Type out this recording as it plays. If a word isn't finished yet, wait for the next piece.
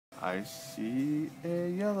I see a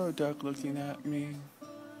yellow duck looking at me.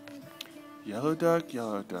 Yellow duck,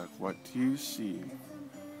 what do you see?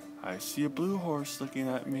 I see a blue horse looking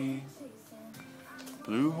at me.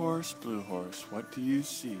 Blue horse, what do you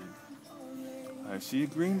see? I see a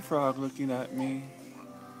green frog looking at me.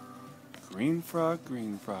 Green frog,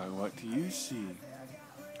 what do you see?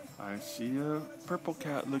 I see a purple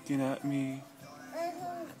cat looking at me.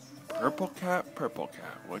 Purple cat,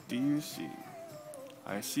 what do you see?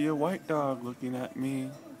 I see a white dog looking at me.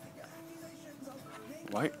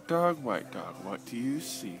 White dog, what do you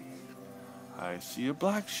see? I see a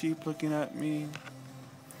black sheep looking at me.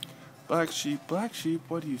 Black sheep,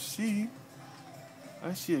 what do you see?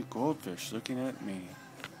 I see a goldfish looking at me.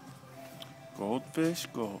 Goldfish,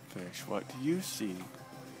 what do you see?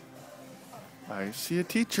 I see a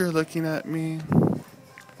teacher looking at me.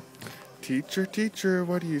 Teacher,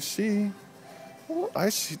 what do you see? Oh, I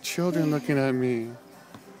see children looking at me.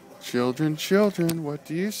 Children, what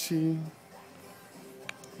do you see?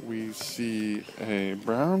 We see a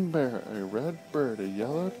brown bear, a red bird, a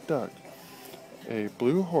yellow duck, a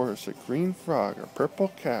blue horse, a green frog, a purple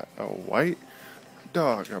cat, a white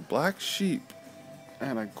dog, a black sheep,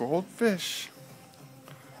 and a goldfish,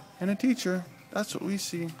 and a teacher. That's what we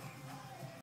see.